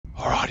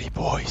Alrighty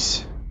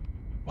boys,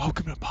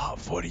 welcome to part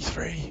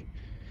 43.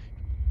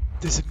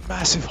 There's a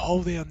massive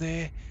hole down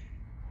there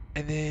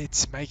and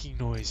it's making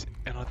noise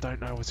and I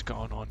don't know what's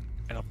going on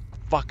and I'm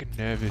fucking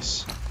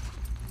nervous.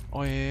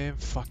 I am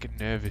fucking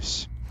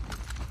nervous.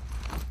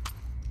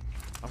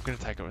 I'm gonna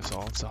take it with a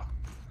silencer.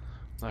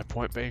 No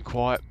point being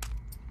quiet.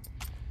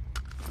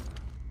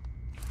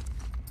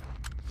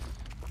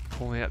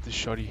 Pulling out the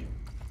shotty.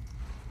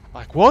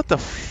 Like, what the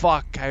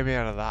fuck came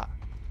out of that?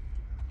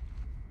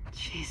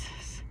 Jesus.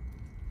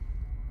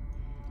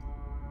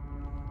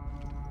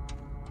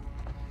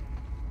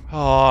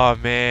 Oh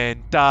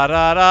man, da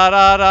da da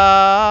da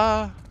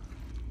da,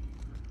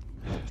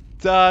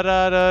 da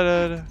da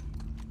da da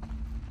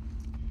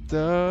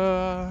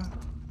da.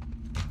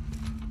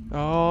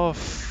 Oh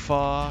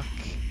fuck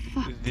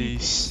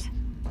this.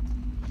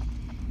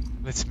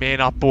 Let's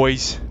man up,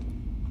 boys.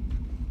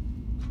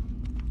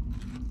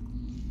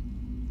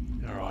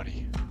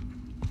 Alrighty.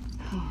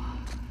 Oh,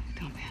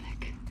 don't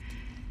panic.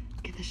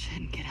 Get the shit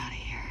and get out of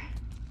here.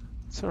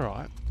 It's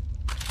alright.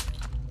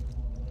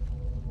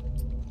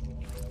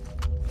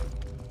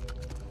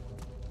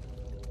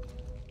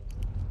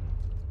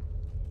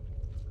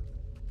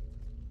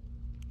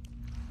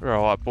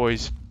 Alright,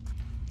 boys.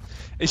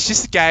 It's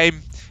just a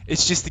game.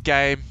 It's just a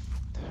game.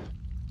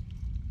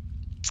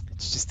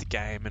 It's just a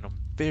game, and I'm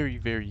very,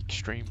 very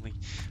extremely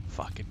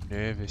fucking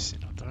nervous,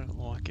 and I don't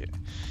like it.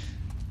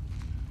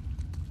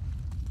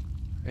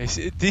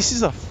 This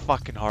is a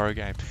fucking horror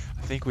game.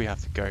 I think we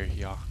have to go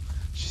here.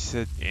 She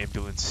said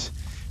ambulance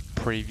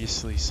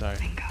previously, so.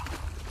 Bingo.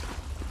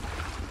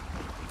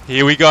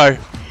 Here we go.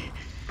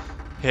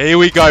 Here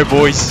we go,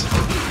 boys.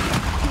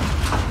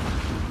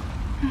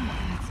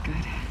 That's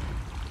good.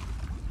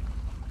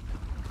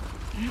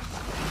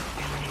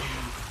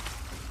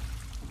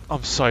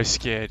 I'm so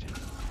scared.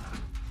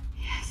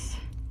 Yes.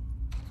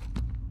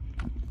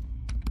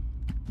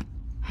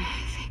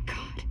 Thank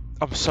God.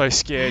 I'm so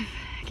scared.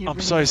 I'm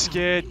so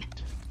scared.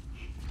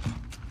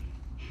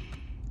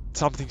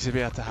 Something's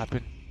about to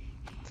happen.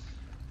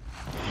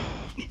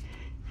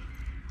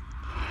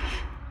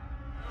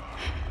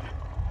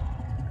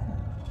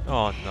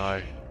 Oh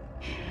no.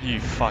 You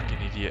fucking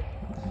idiot.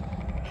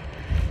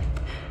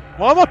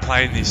 Why am I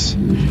playing this?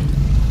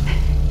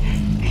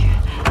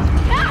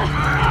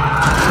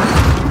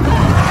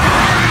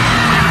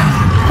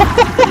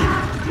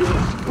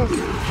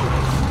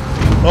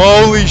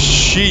 Holy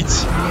shit!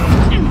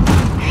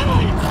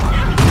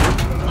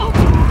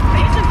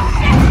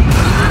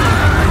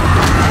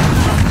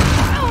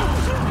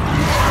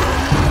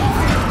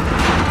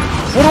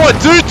 What do I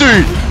do,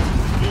 dude?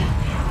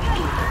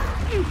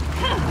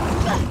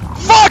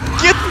 Fuck!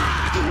 Get!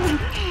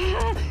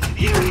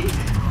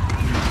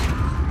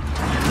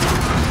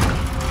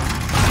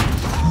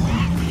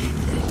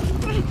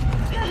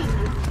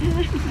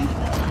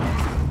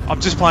 I'm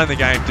just playing the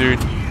game, dude.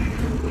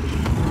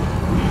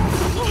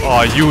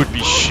 Oh, you would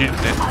be shitting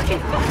it.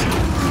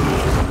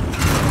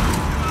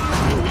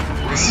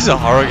 This is a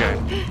horror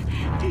game.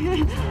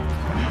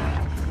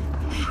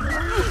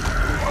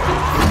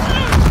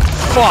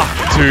 Fuck,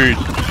 dude.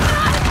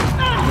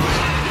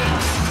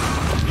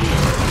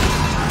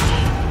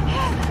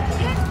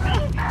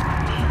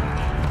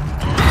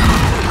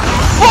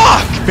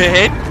 Fuck,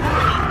 man.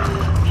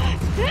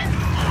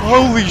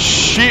 Holy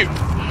shit.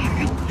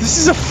 This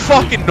is a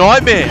fucking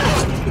nightmare.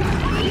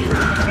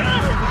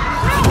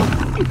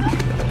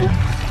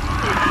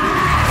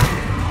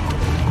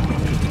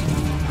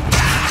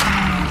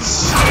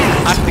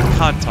 Hack the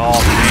cunt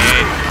off,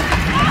 man.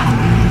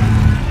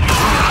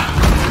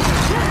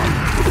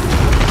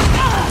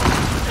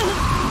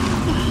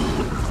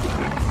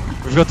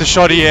 We've got the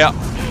shotty out.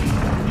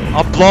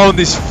 I'm blowing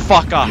this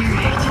fucker.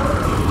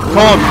 Come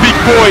on, big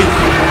boy.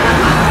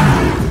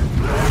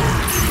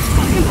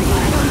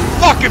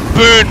 Fucking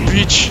burn,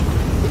 bitch.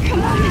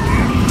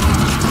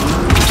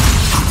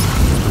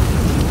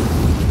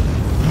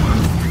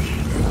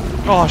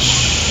 Oh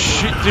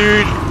shit,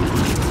 dude.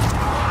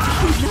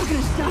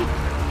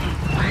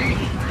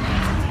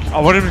 I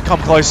want him to come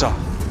closer.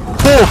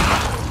 Oh.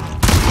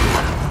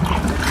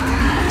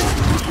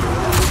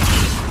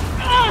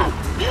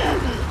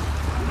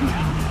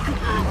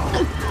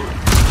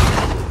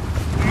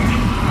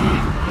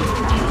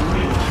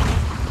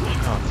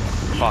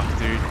 Fuck,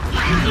 dude.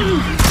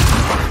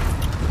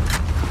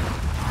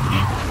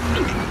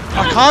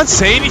 I can't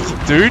see anything,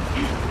 dude.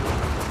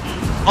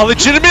 I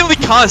legitimately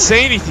can't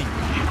see anything.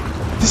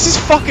 This is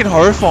fucking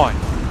horrifying.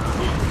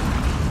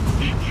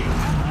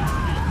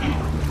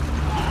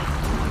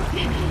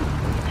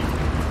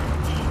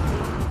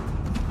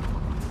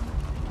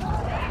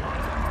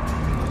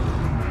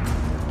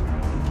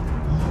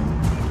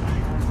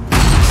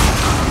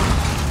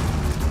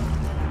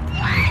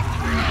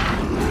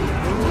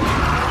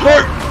 No!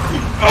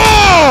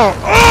 Oh!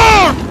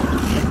 Oh!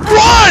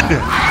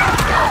 Run!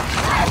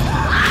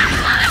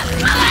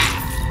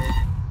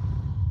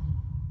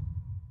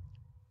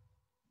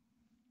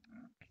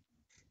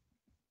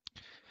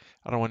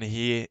 I don't want to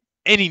hear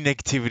any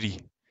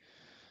negativity.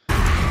 You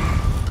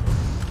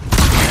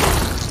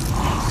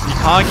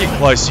can't get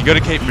close. You got to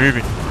keep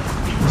moving.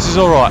 This is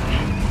all right.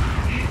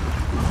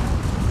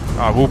 All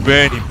right, we'll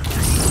burn him.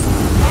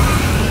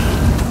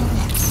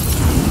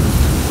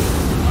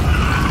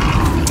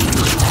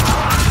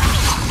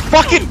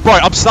 Fucking bro,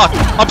 I'm stuck.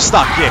 I'm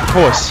stuck. Yeah, of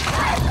course.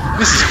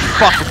 This is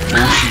fucking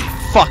bullshit.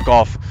 Fuck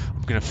off.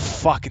 I'm gonna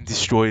fucking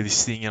destroy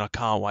this thing, and I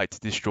can't wait to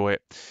destroy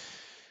it.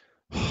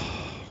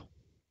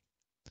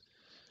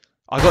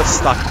 I got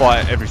stuck by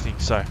everything,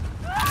 so.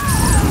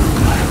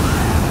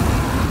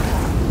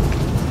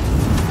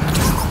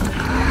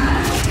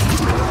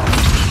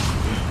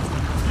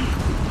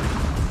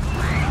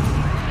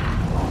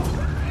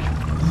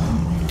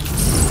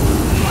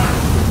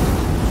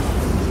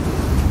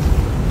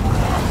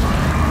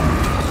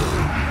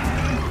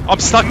 I'm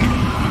stuck.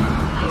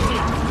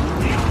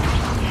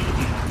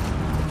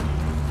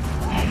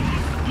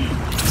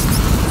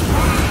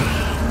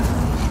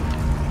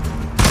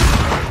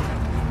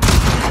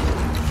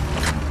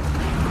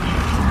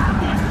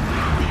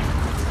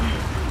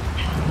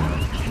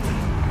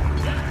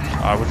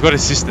 Alright, we've got a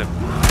system.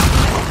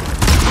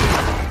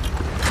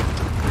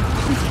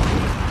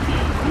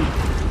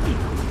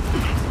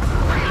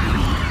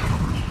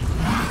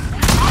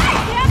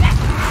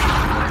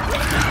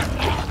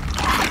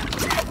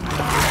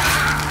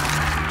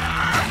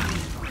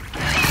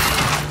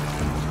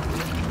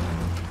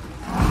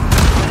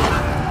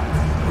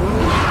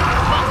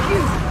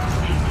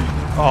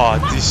 Oh,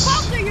 this.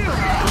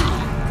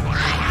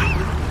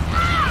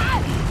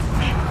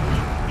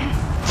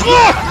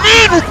 Fuck,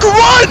 man!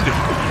 Run!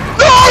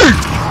 No!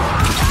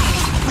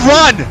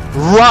 Run!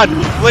 Run,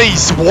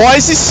 please! Why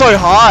is this so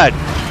hard?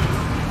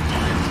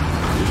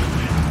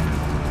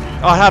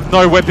 I have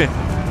no weapon.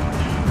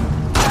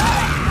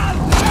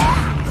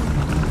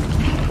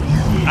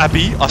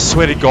 Abby, I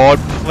swear to God,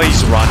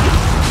 please run.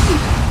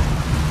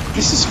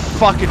 This is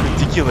fucking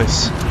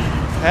ridiculous.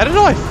 How did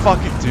I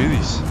fucking do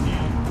this?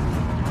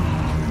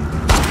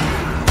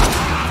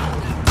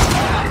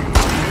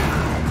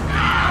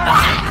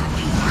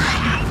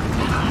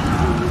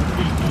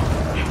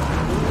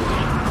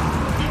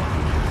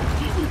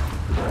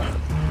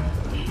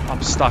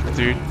 I'm stuck,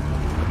 dude.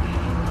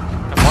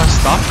 Am I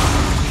stuck?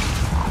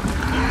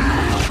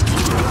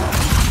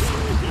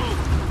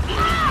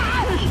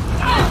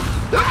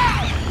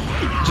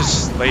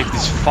 Just leave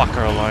this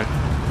fucker alone.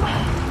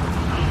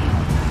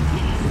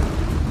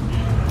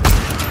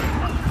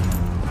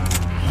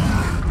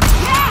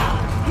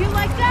 You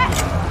like that?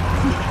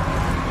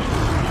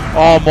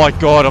 Oh my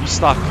God, I'm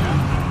stuck.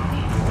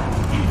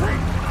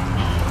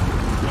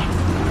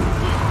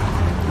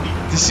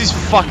 This is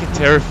fucking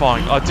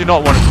terrifying. I do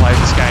not want to play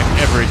this game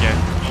ever again.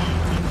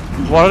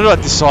 Why did I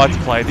decide to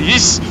play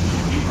this?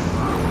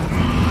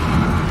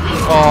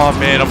 Oh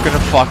man, I'm gonna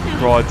fucking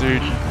cry,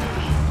 dude.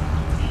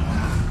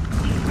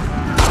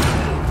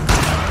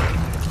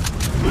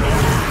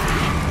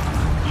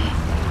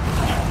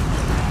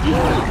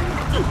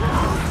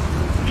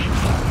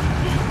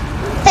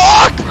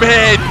 Fuck,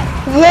 man!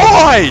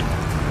 Why?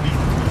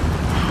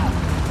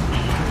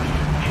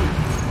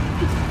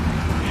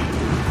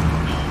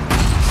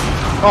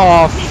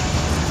 O,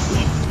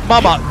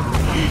 mama!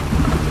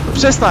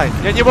 Przestań,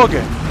 ja nie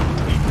mogę.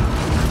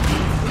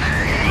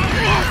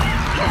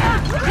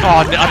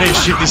 Oh, I need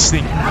to shift this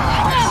thing.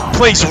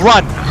 Please,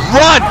 run!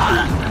 Run!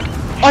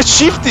 I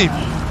shift him!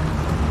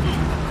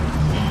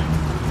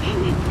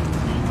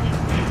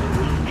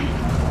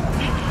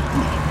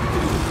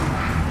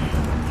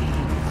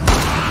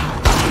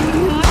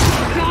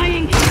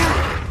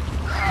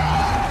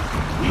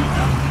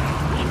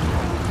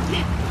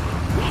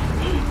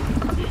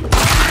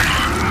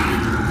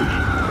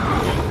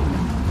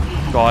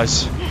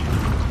 Guys,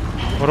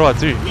 what do I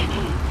do?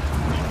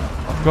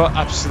 I've got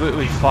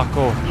absolutely fuck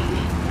all.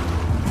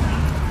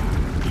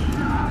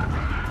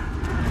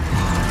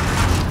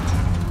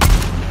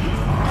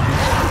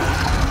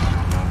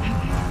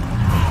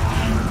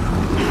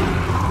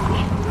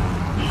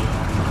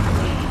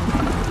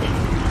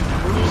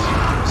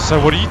 So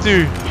what do you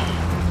do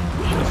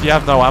if you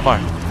have no ammo?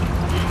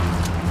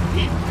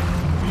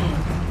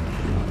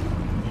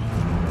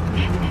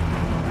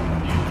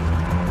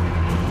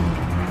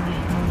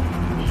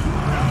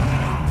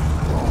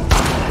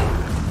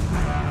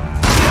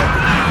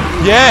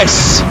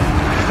 Yes!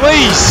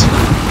 Please!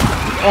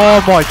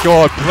 Oh my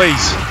God,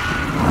 please.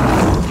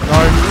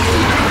 No.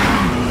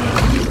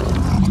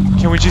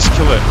 Can we just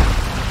kill it?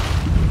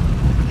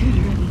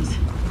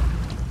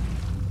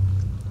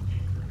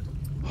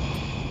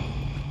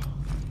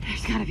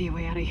 There's gotta be a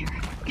way out of here.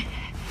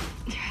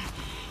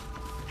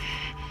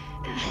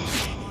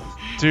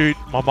 Dude,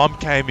 my mum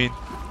came in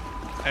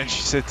and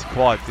she said to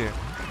quiet down.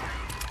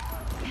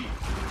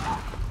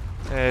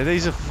 Yeah,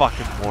 these are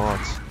fucking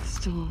morons.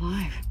 Still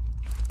alive.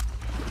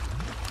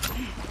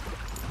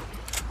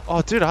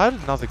 Oh, dude, I had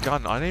another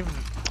gun. I didn't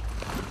even...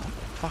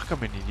 Fuck,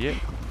 I'm an idiot.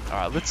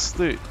 Alright, let's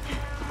loot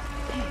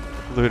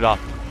up.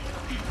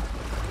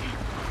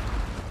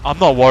 I'm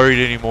not worried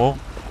anymore.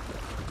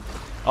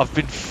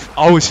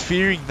 I was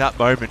fearing that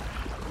moment.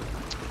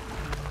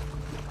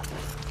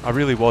 I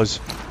really was.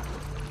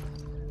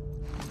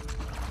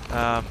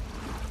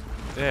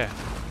 Yeah.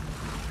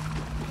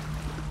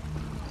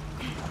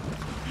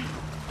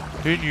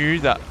 Who knew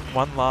that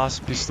one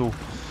last pistol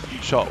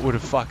shot would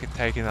have fucking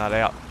taken that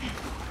out?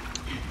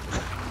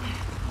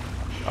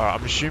 Alright,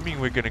 I'm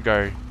assuming we're gonna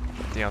go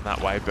down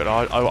that way, but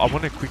I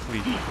want to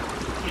quickly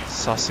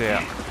suss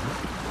out.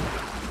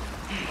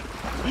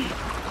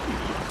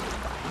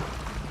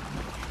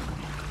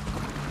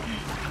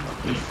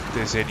 If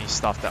there's any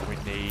stuff that we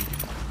need,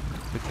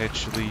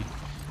 potentially.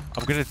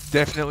 I'm gonna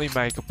definitely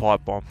make a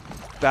pipe bomb.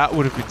 That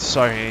would have been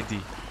so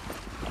handy.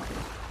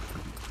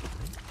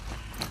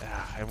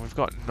 And we've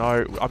got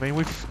no... I mean,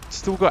 we've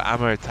still got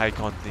ammo to take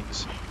on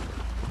things.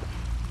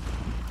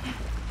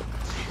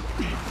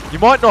 You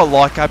might not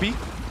like Abby,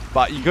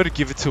 but you got to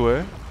give it to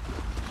her.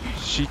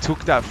 She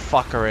took that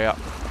fucker out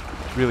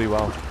really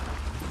well.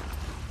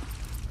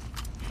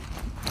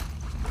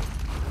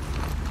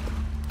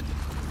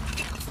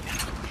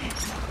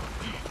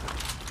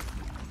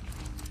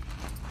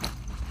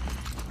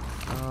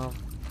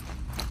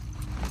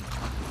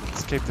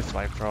 Let's keep the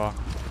flamethrower.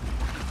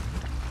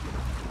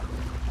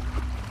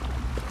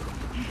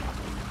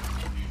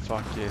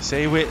 Fuck yeah.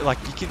 See, we're like,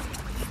 you can...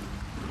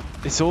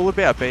 It's all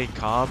about being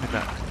calm in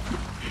that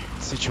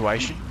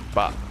situation,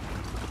 but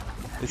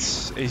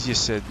it's easier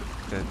said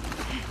than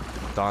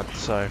done,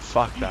 so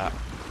fuck that.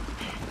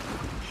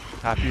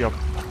 Happy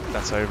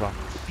that's over.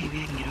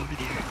 Maybe I can get over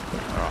there.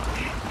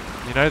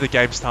 Alright. You know the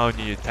game's telling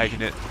you you're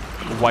taking it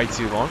way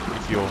too long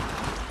if you're...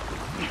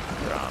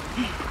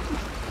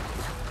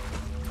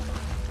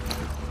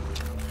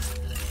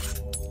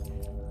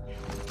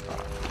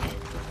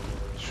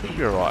 Should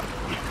be alright.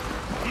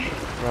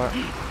 Right.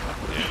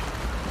 Yeah.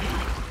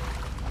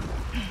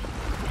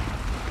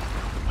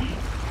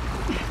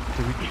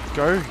 Do we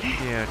go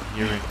down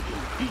here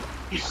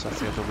and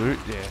suss out the loot?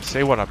 Yeah,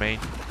 see what I mean?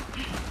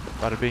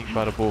 Bada bing,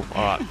 bada boom.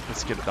 Alright,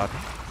 let's get it done.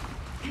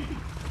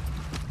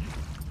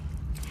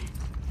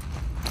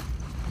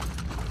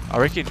 I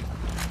reckon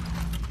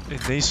in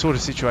these sort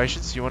of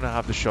situations, you want to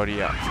have the shotty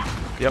out.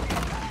 Yep.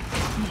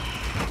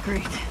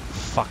 Great.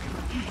 Fucking.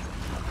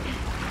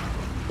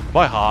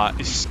 My heart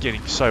is just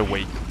getting so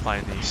weak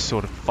playing these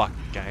sort of fucking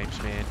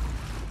games, man.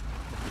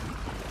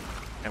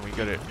 And we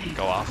gotta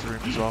go after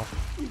him as well.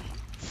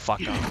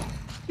 Fucker.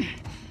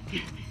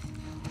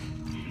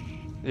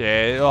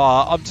 Yeah,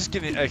 I'm just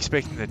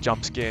expecting the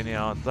jump scare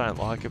now. I don't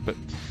like it, but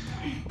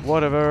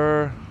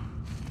whatever.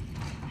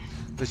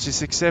 Let's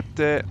just accept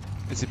it.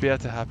 It's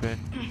about to happen.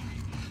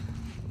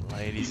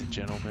 Ladies and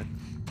gentlemen.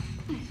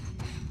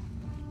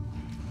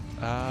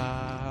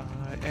 I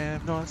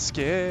am not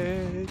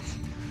scared.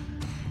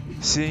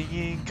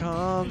 Singing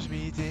calms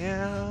me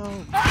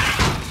down.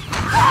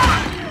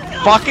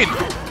 Fucking...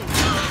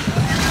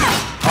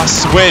 I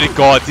swear to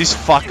God, this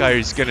fucker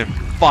is gonna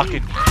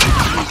fucking...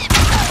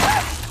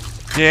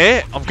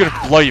 Yeah, I'm gonna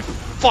blow your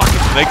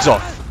fucking legs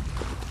off.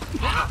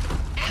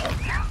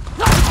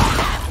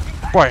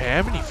 Bro,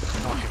 how many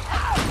fucking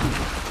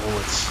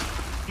bullets?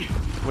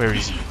 Where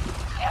is he?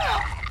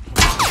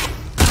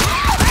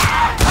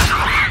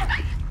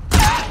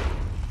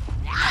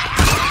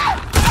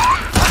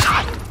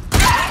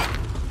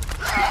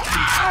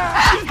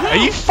 Are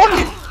you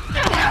fucking...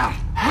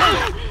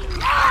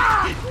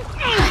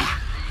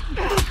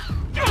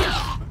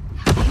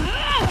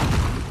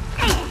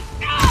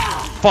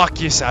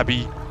 Fuck yes,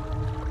 Abby.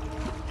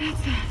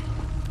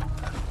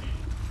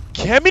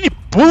 How many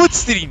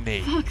bullets did he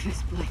need? Fuck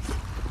this place.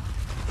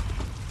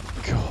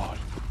 God.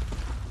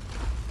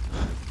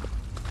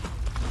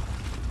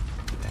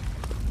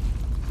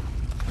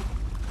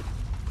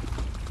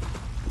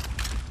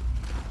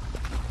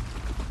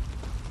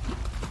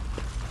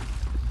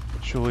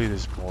 Surely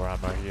there's more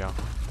ammo here.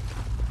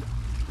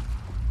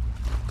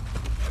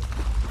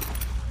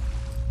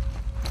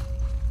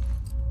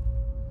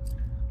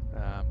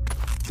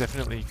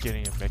 Definitely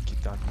getting a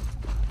medkit done.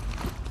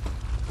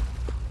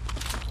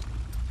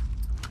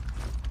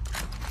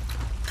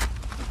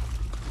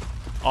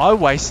 I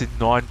wasted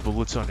 9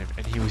 bullets on him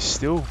and he was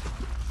still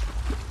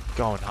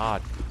going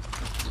hard.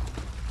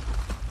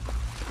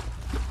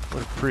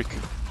 What a prick.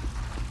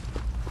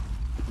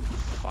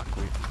 Fuck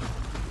with.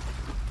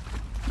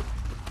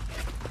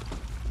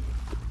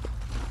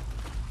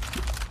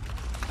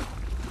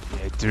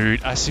 Yeah,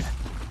 dude, as if,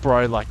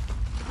 bro, like,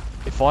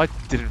 if I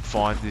didn't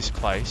find this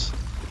place,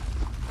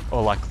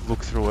 or like look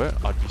through it,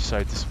 I'd be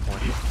so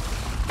disappointed.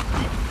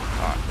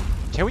 Alright,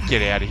 can we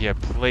get out of here,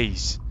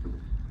 please?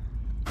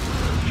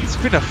 It's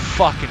been a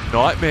fucking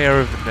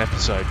nightmare of an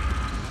episode.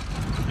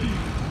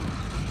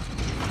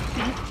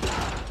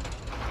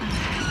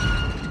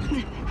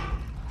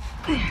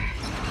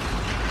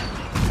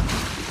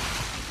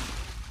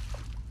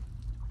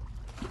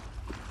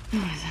 No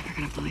one's ever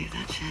gonna believe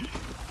that shit.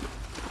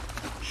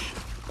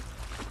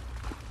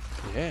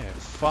 Yeah,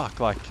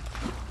 fuck, like,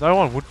 no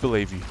one would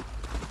believe you.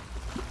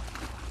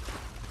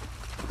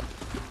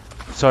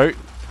 So,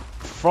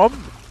 from,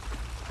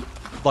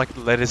 like,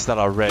 letters that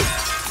I read,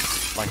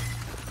 like,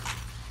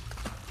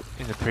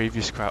 in the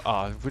previous crowd,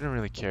 we don't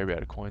really care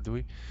about a coin, do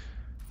we?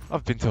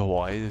 I've been to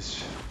Hawaii,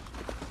 it's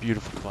a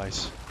beautiful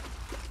place.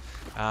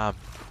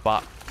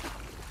 But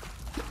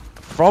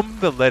from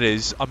the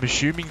letters, I'm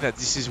assuming that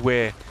this is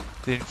where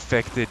the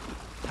infected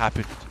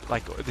happened,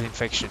 like the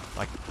infection,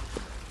 like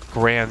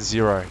ground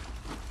zero,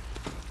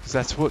 because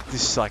that's what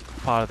this like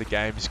part of the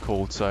game is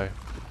called. So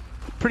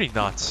pretty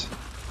nuts.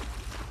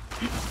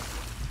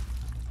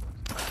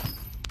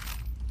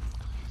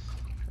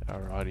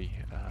 Alrighty.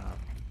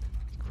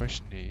 The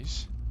question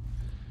is,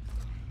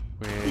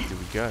 where do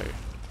we go?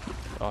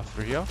 Oh,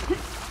 through here?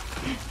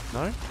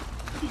 No? Yeah.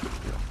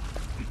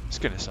 I was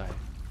gonna say.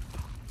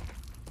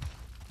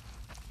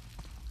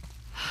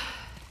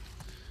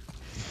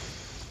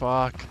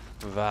 Fuck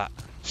that.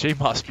 She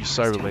must be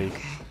so relieved.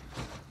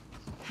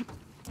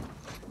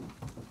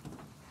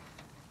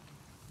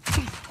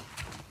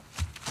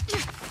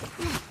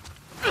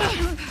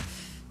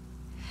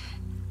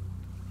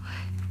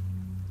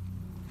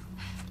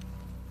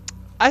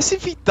 As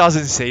if he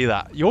doesn't see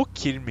that. You're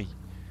kidding me.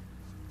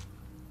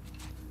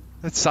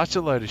 That's such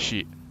a load of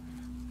shit.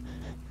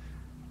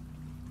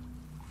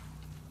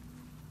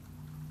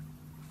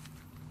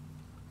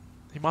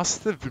 He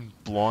must have been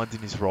blind in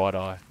his right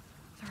eye.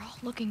 They're all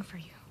looking for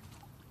you.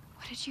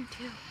 What did you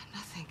do?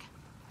 Nothing.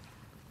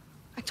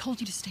 I told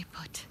you to stay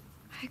put.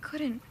 I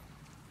couldn't.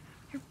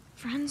 Your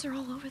friends are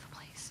all over the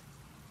place.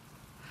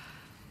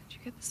 Did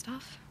you get the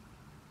stuff?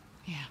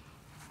 Yeah.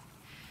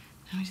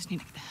 Now we just need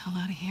to get the hell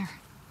out of here.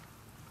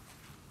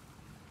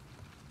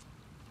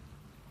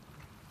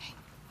 Hey.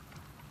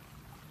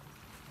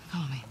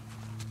 Follow me.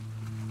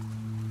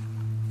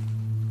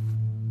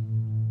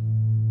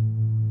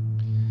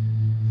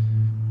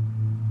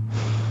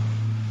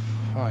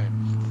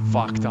 I'm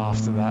fucked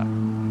after that.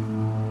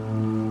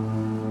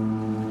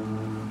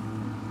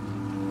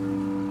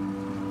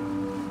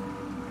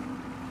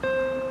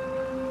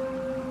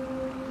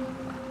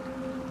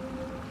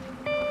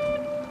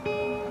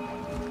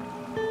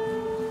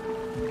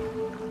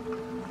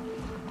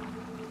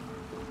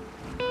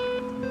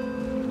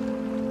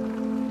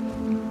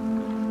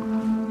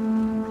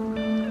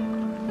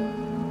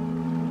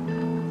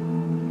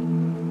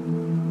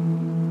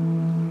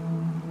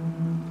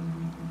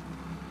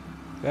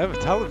 They have a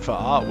talent for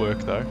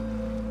artwork though.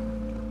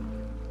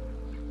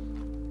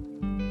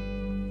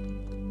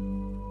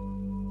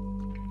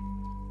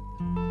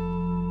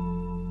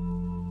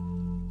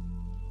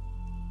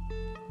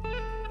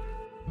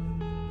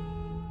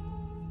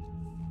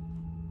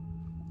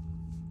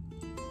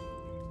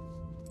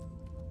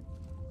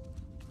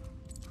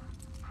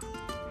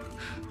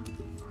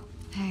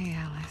 Hey,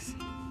 Alice.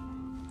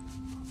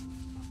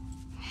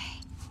 Hey.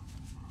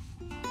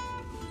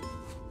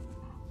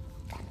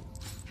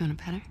 You want a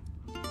pet her?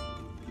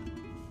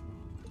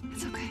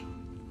 It's okay.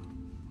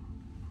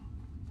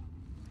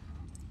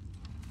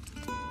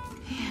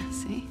 Yeah,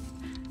 see?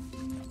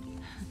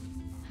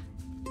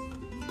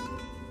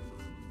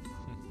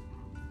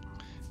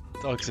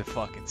 Dogs are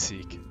fucking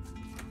sick.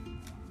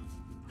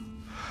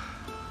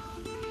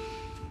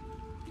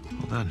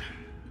 Well done.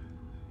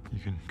 You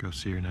can go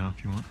see her now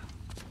if you want.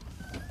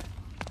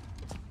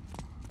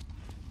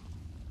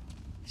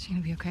 Is she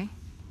gonna be okay?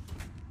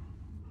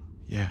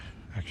 Yeah,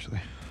 actually.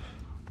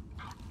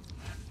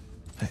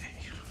 Hey.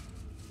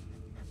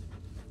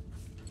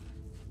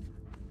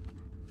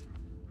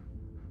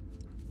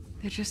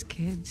 They're just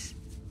kids.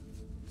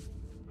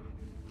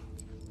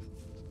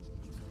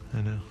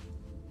 I know.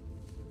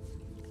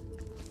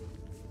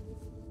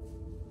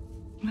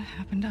 What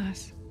happened to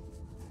us?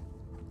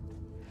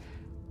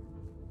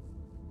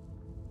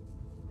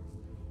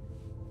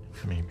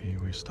 Maybe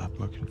we stopped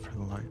looking for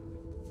the light.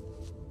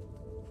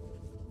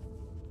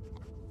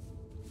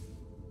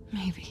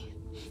 Maybe.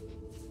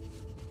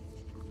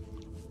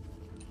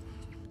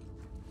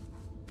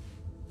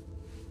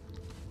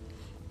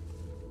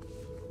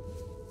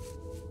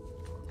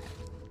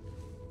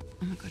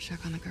 I'm gonna go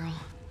check on the girl.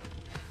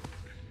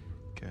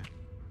 Okay.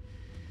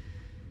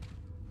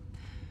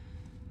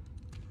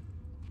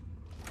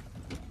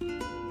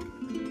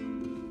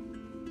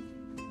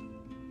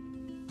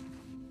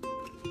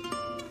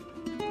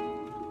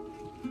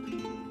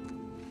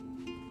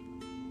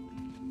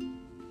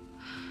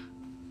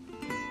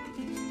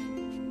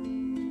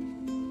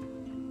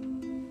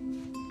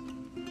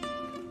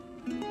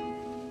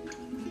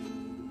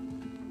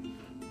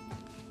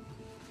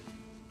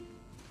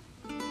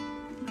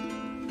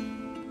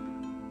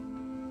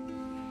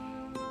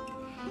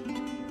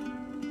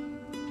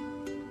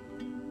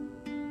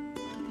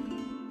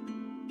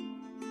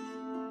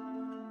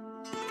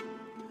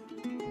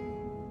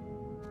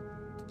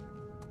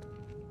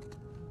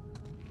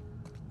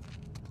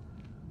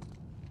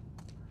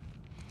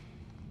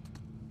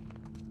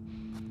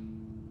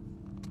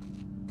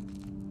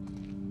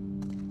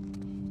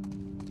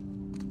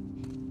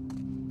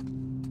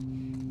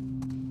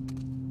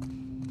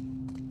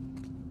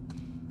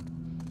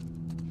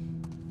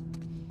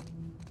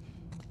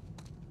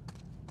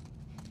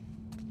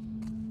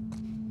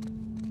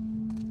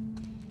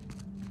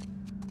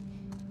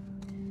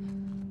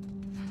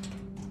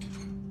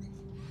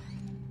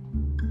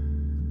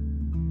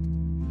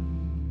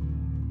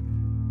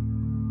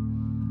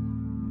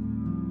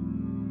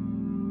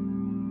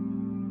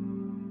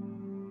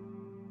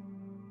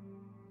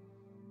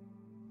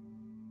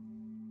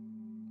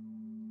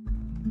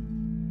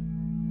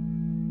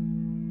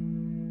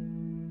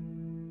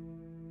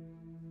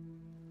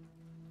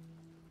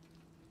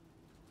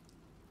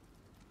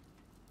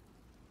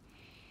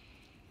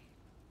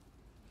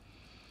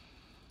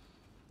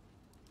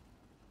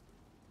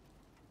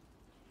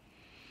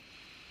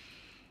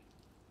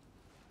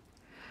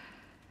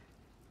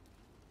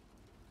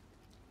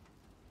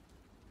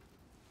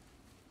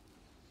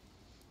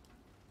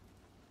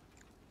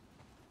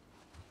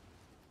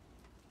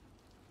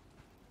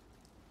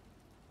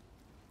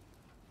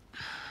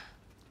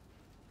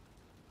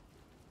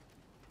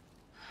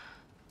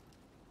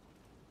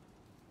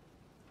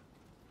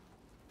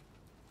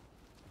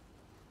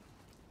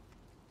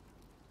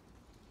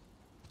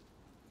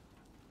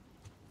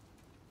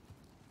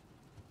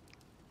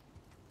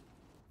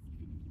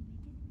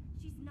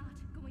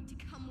 going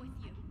to come with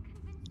you.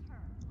 Convince her.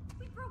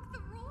 We broke the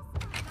rules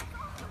for her. That's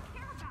all she'll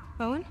care about.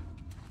 Owen?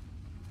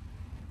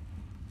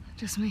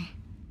 Just me.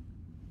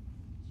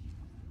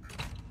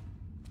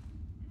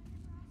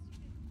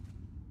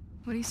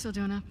 What are you still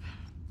doing up?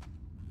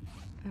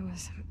 I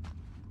was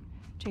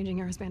changing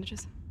Yara's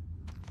bandages.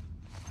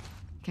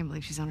 Can't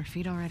believe she's on her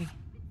feet already.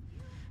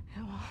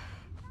 Yeah, well,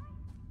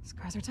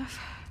 scars are tough.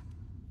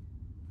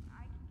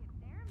 I can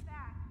get there and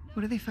back. No,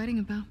 What are they fighting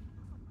about?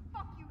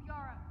 fuck you,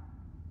 Yara.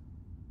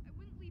 I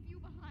wouldn't leave you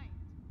behind.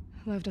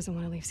 Lev doesn't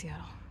want to leave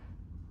Seattle.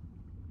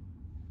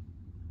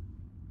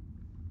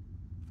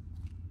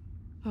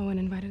 Owen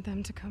invited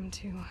them to come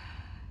to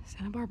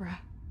Santa Barbara.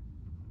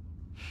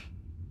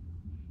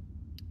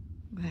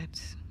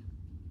 That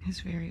is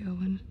very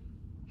Owen.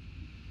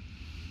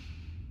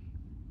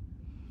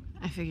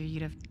 I figured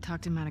you'd have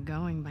talked him out of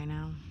going by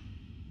now.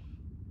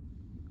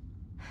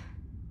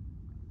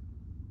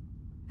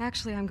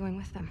 Actually, I'm going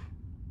with them.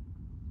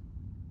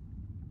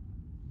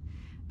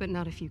 But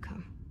not if you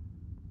come.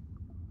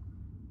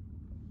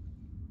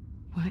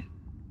 What?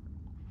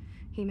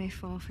 He may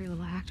fall for your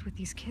little act with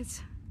these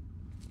kids,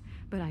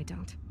 but I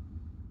don't.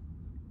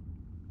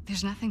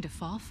 There's nothing to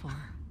fall for.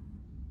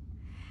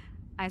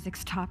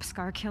 Isaac's top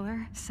scar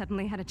killer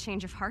suddenly had a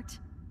change of heart.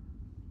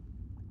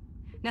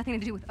 Nothing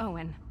to do with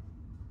Owen.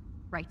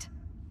 Right.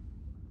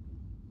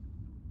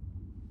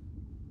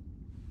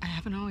 I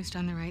haven't always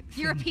done the right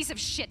thing. You're a piece of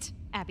shit,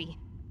 Abby.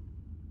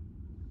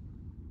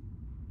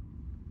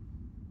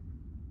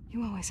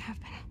 You always have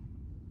been.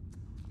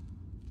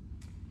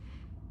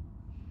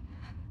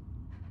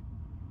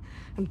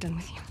 I'm done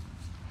with you.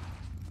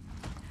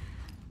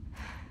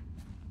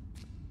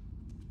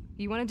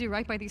 You want to do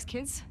right by these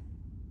kids?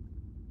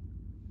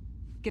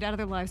 Get out of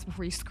their lives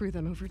before you screw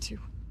them over too.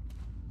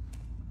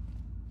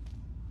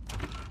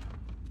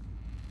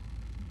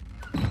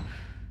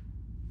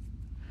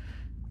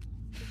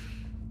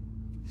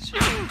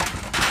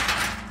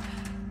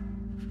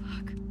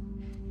 Fuck.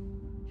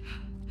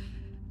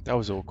 That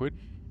was awkward.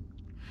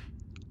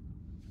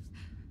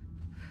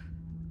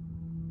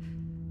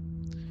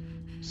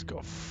 Just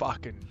got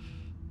fucking...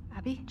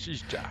 Abby?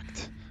 She's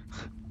jacked.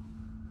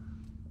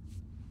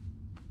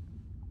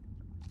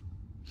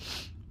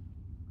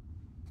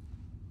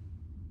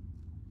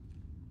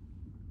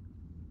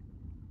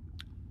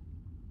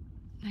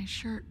 Nice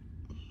shirt.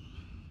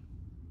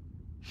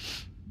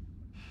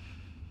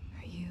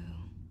 Are you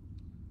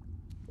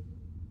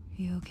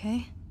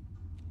okay?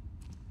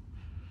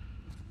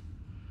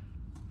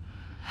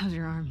 How's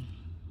your arm?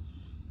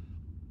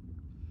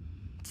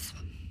 It's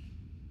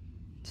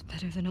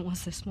better than it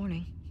was this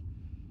morning.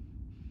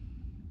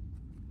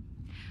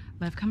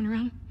 Lev coming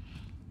around?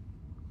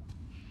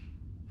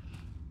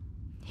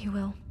 He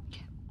will.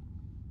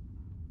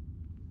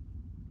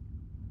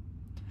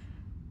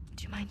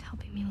 Do you mind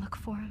helping me look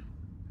for him?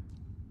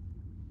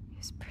 He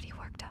was pretty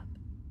worked up.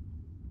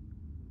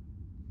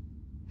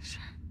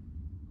 Sure.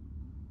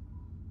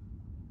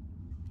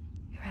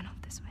 He ran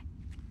off this way.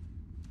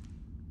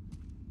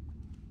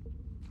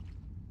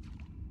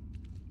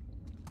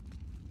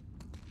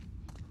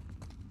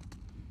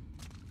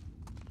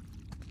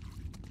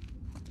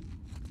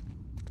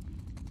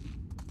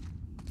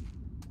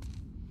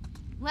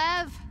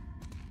 Lev!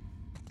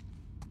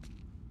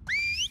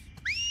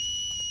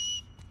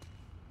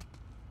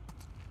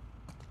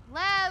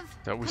 Lev!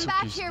 That Come whistle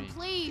back gives here, me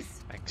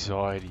please!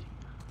 anxiety.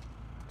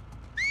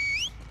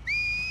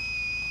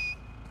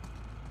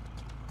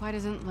 Why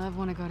doesn't Lev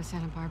want to go to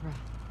Santa Barbara?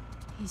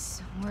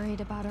 He's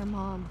worried about our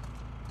mom.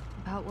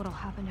 About what'll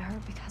happen to her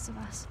because of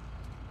us.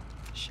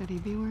 Should he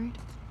be worried?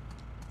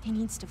 He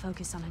needs to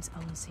focus on his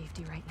own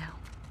safety right now.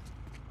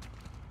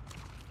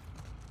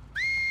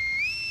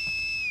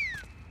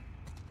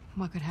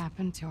 What could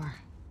happen to her?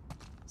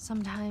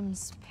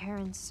 Sometimes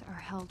parents are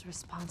held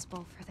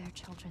responsible for their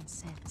children's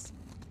sins.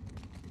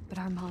 But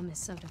our mom is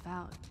so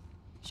devout,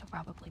 she'll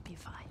probably be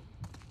fine.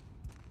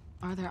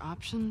 Are there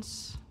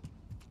options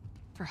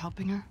for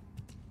helping her?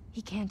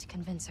 He can't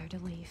convince her to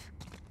leave.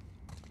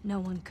 No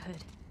one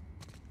could.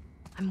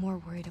 I'm more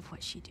worried of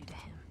what she'd do to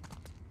him.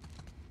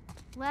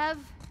 Lev!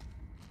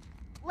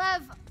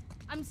 Lev!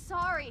 I'm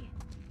sorry!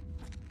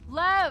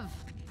 Lev!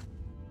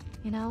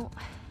 You know,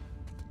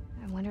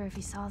 I wonder if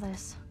he saw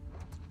this.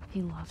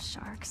 He loves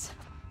sharks.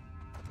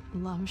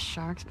 Loves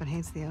sharks but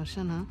hates the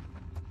ocean, huh?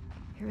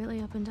 He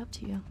really opened up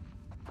to you.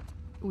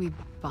 We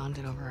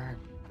bonded over our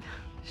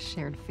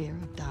shared fear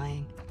of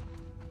dying.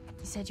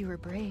 He said you were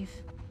brave.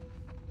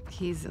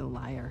 He's a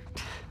liar.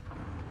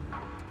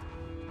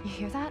 You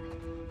hear that?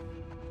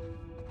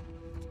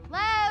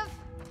 Lev!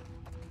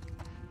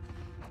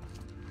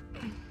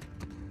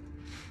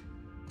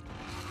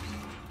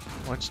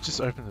 Why don't you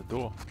just open the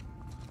door?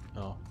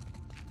 Oh.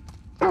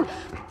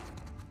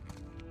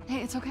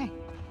 Hey, it's okay.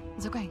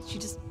 It's okay. She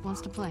just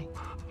wants to play.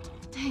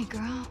 Hey,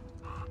 girl.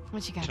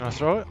 What you got Can I there?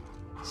 throw it?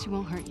 She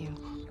won't hurt you.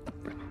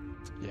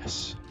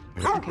 Yes.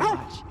 Okay,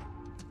 watch.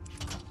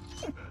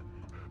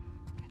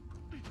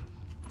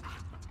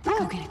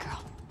 Go get it,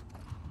 girl.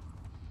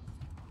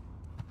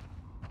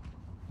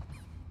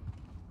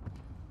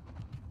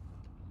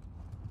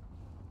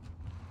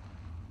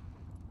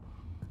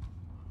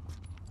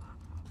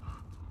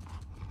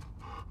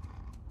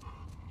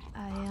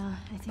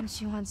 I think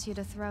she wants you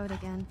to throw it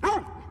again.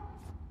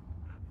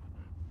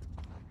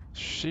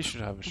 She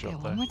should have a Okay, shot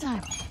one though. more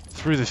time.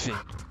 Through the thing.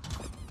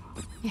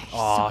 Yeah,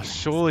 Ah, so nice.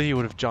 surely he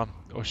would have jumped,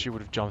 or she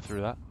would have jumped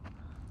through that.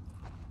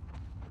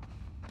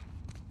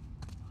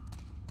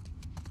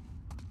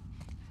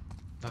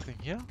 Nothing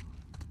here?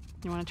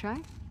 You want to try?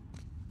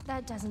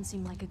 That doesn't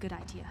seem like a good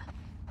idea.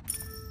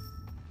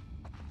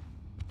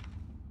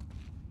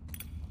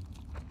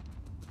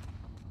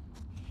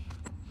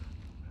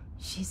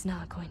 She's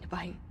not going to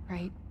bite,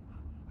 right?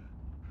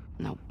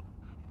 Nope.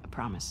 I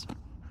promise.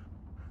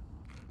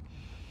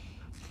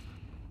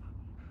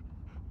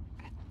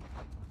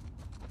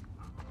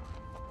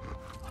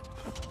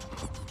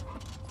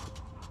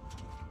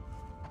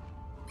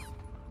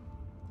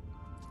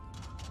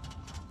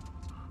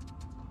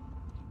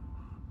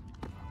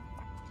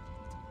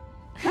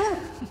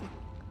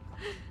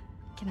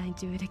 Can I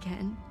do it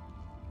again?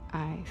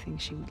 I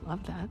think she would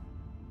love that.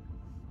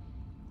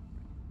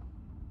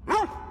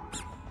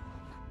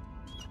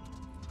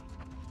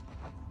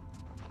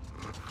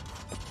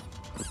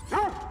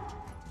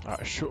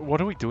 Alright, sure.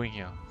 What are we doing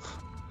here?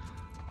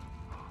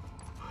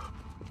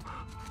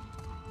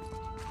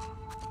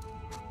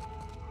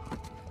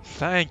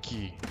 Thank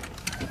you.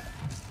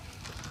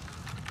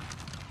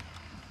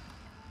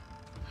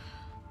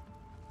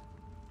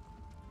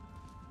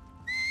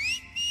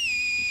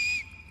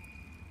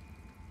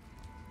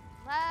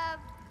 Love.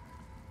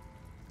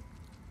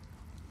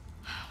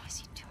 How is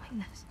he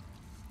doing this?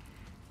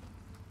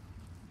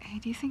 Hey,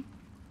 do you think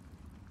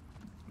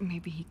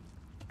maybe he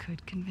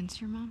could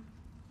convince your mom?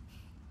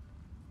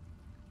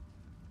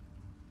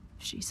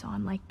 If she saw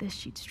him like this,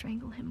 she'd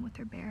strangle him with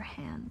her bare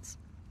hands.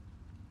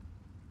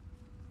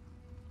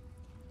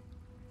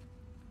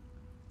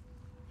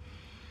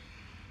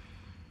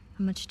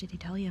 How much did he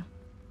tell you?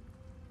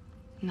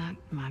 Not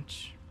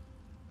much.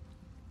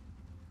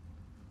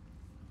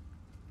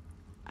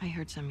 I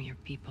heard some of your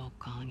people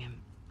calling him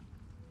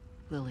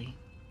Lily.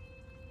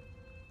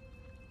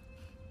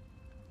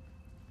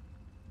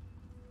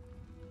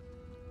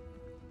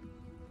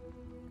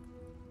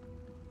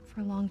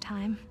 For a long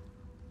time,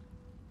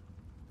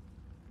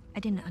 I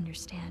didn't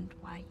understand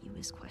why he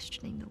was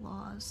questioning the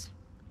laws,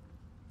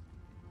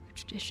 the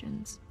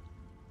traditions.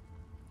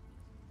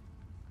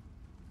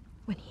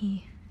 When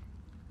he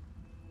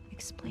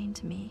explained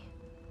to me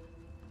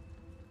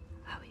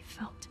how he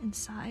felt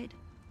inside,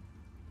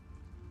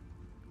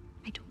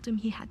 I told him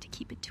he had to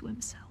keep it to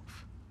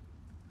himself.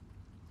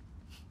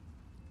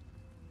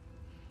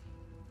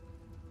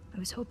 I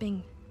was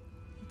hoping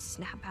he'd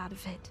snap out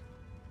of it.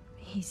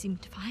 He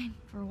seemed fine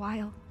for a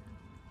while.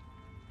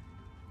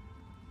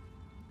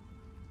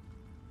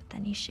 But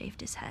then he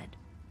shaved his head.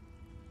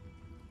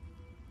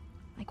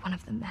 Like one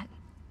of the men.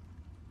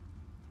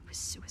 It was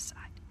suicide.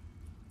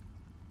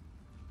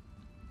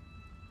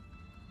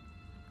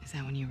 Is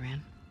that when you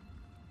ran?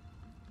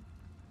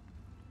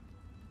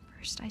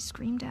 First, I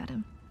screamed at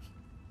him.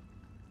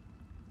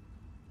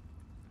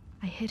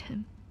 I hit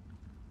him.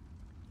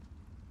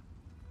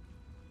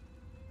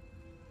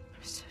 I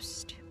was so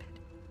stupid.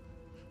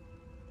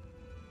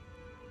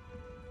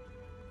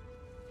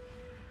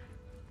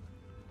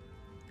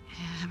 Yeah,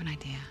 I have an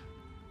idea.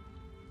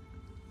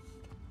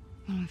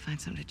 Why don't we find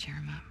something to cheer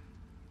him up?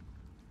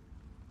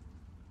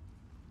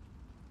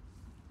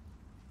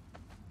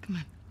 Come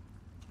on.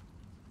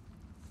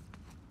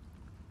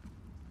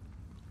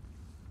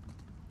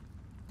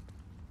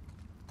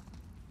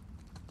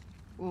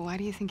 Well, why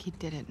do you think he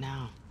did it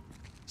now?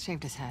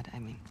 Shaved his head, I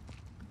mean.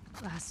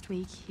 Last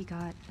week, he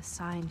got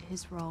assigned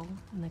his role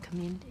in the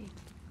community.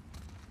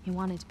 He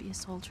wanted to be a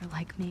soldier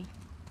like me,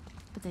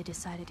 but they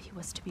decided he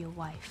was to be a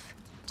wife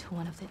to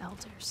one of the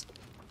elders.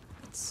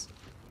 It's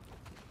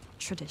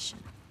tradition.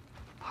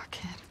 Poor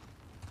kid.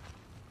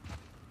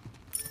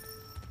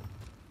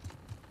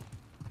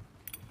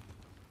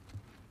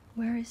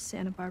 Where is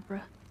Santa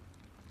Barbara?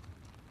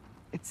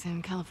 It's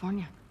in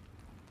California.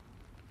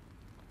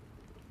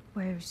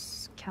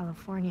 Where's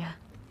California?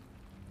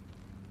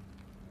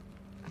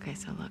 Okay,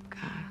 so look,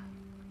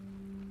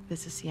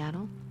 this is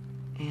Seattle,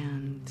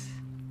 and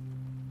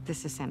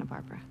this is Santa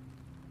Barbara.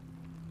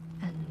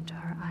 And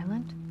our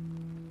island?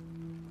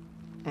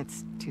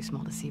 It's too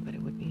small to see, but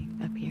it would be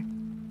up here.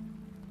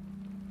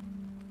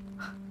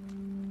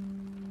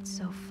 It's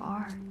so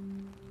far.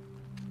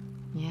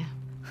 Yeah.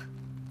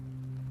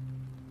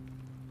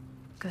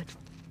 Good.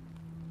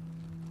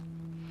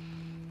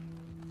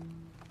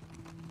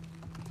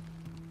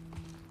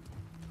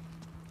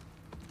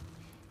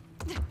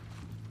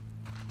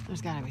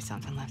 There's gotta be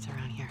something left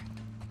around here.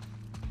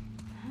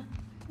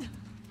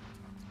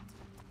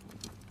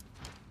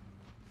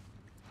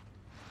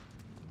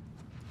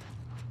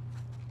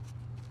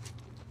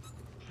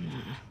 Nah.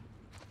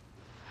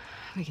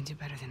 We can do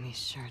better than these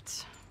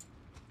shirts.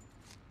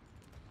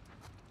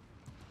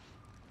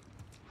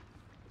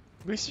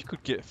 At least you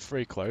could get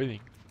free clothing.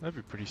 That'd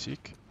be pretty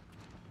sick.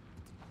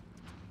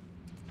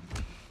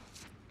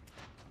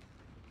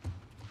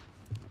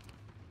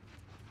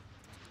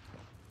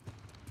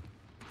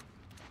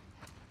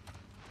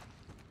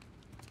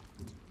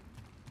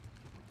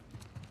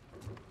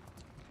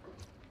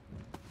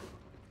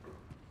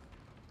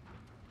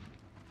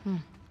 Hmm.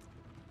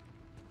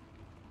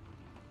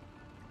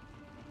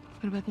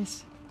 What about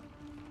this?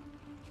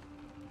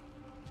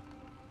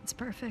 It's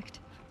perfect.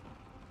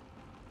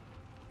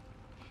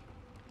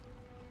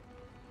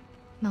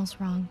 Mel's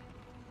wrong,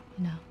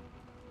 you know.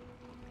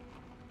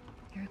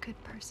 You're a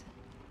good person.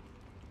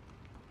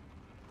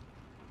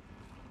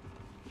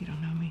 You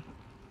don't know me.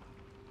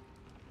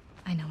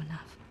 I know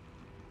enough.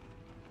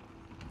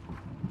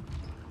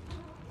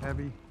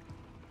 Abby,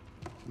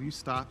 will you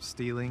stop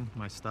stealing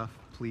my stuff,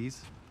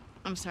 please?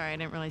 I'm sorry, I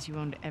didn't realize you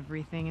owned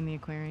everything in the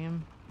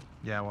aquarium.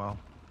 Yeah, well,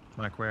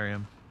 my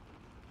aquarium,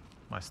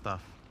 my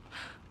stuff.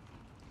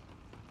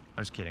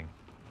 I'm just kidding.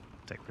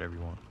 Take whatever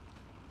you want.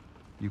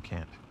 You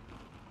can't.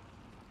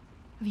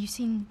 Have you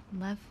seen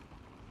Lev?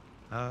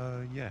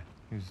 Yeah,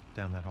 he was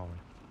down that hallway.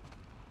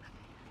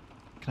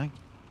 Can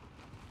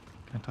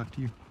I talk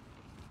to you?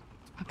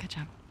 I'll catch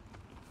up.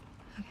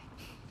 Okay.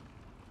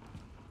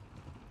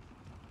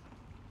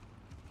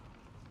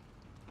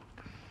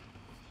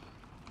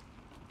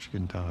 She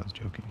couldn't tell I was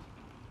joking.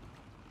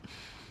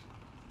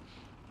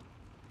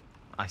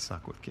 I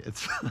suck with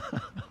kids.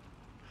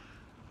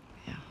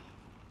 Yeah.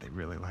 They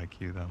really like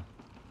you, though.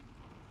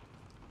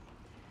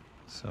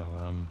 So,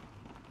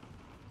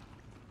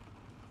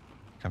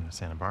 coming to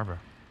Santa Barbara,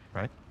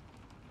 right?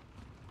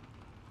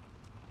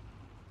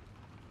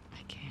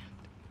 I can't.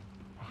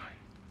 Why?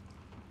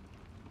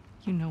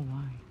 You know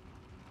why.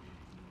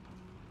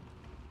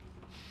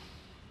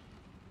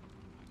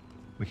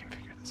 We can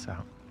figure this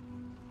out.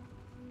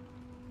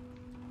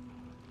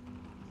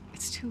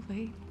 It's too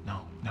late.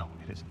 No,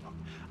 it isn't. Look,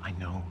 I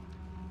know.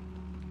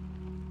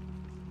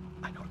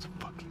 I know it's a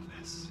fucking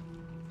mess.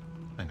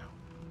 I know.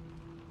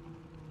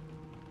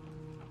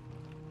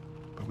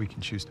 But we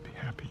can choose to be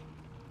happy.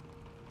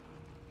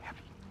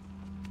 Happy.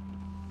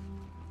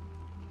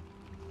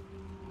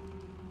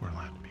 We're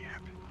allowed to be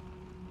happy.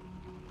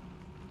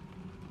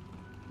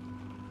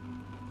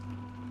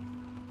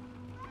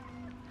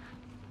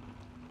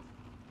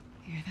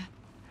 You hear that?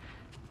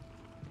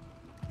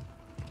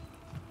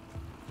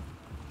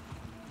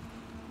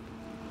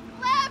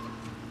 Lev!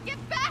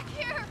 Get back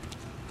here!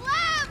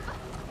 Lev!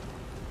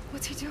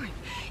 What's he doing?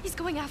 He's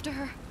going after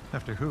her.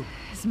 After who?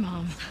 His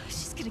mom.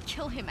 She's gonna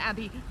kill him,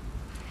 Abby.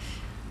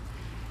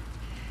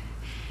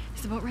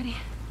 Is the boat ready?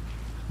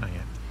 Not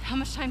yet. How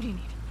much time do you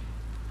need?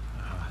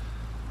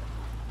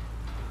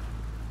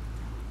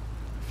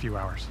 A few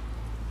hours.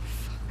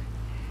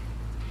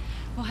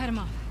 We'll head him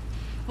off.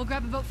 We'll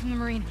grab a boat from the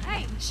marina.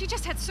 Hey, she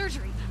just had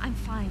surgery. I'm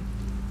fine.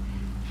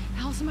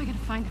 How else am I gonna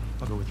find him?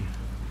 I'll go with you.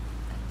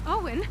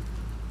 Owen?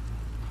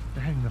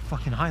 They're heading to the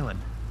fucking island.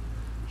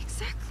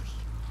 Exactly.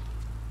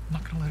 I'm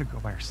not gonna let her go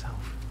by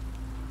herself.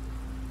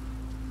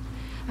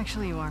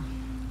 Actually, you are.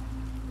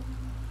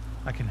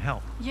 I can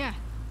help. Yeah,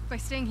 by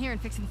staying here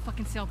and fixing the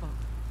fucking sailboat.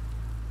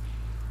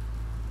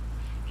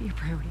 Get your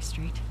priorities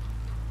straight.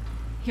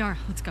 Yara,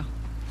 let's go.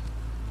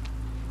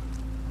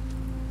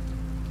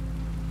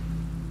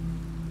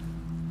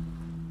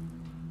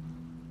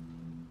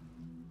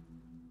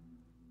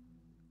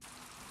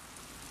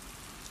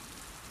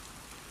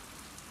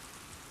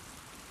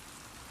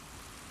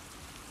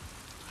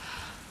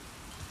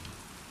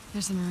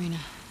 There's the marina.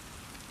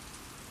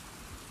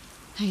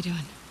 How you doing?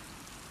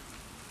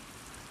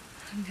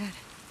 I'm good.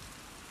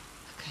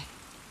 Okay.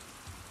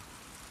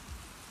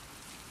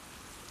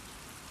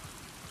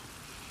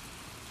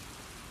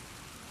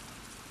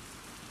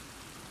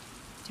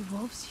 Do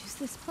wolves use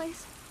this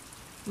place?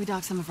 We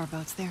dock some of our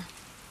boats there.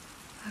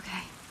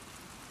 Okay.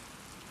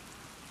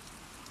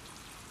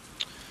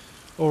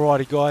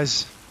 Alrighty,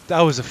 guys. That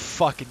was a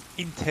fucking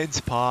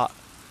intense part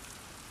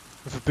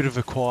with a bit of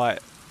a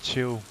quiet,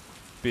 chill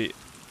bit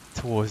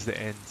towards the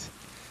end.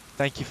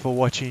 Thank you for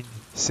watching.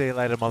 See you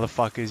later,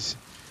 motherfuckers.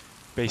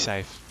 Be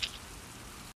safe.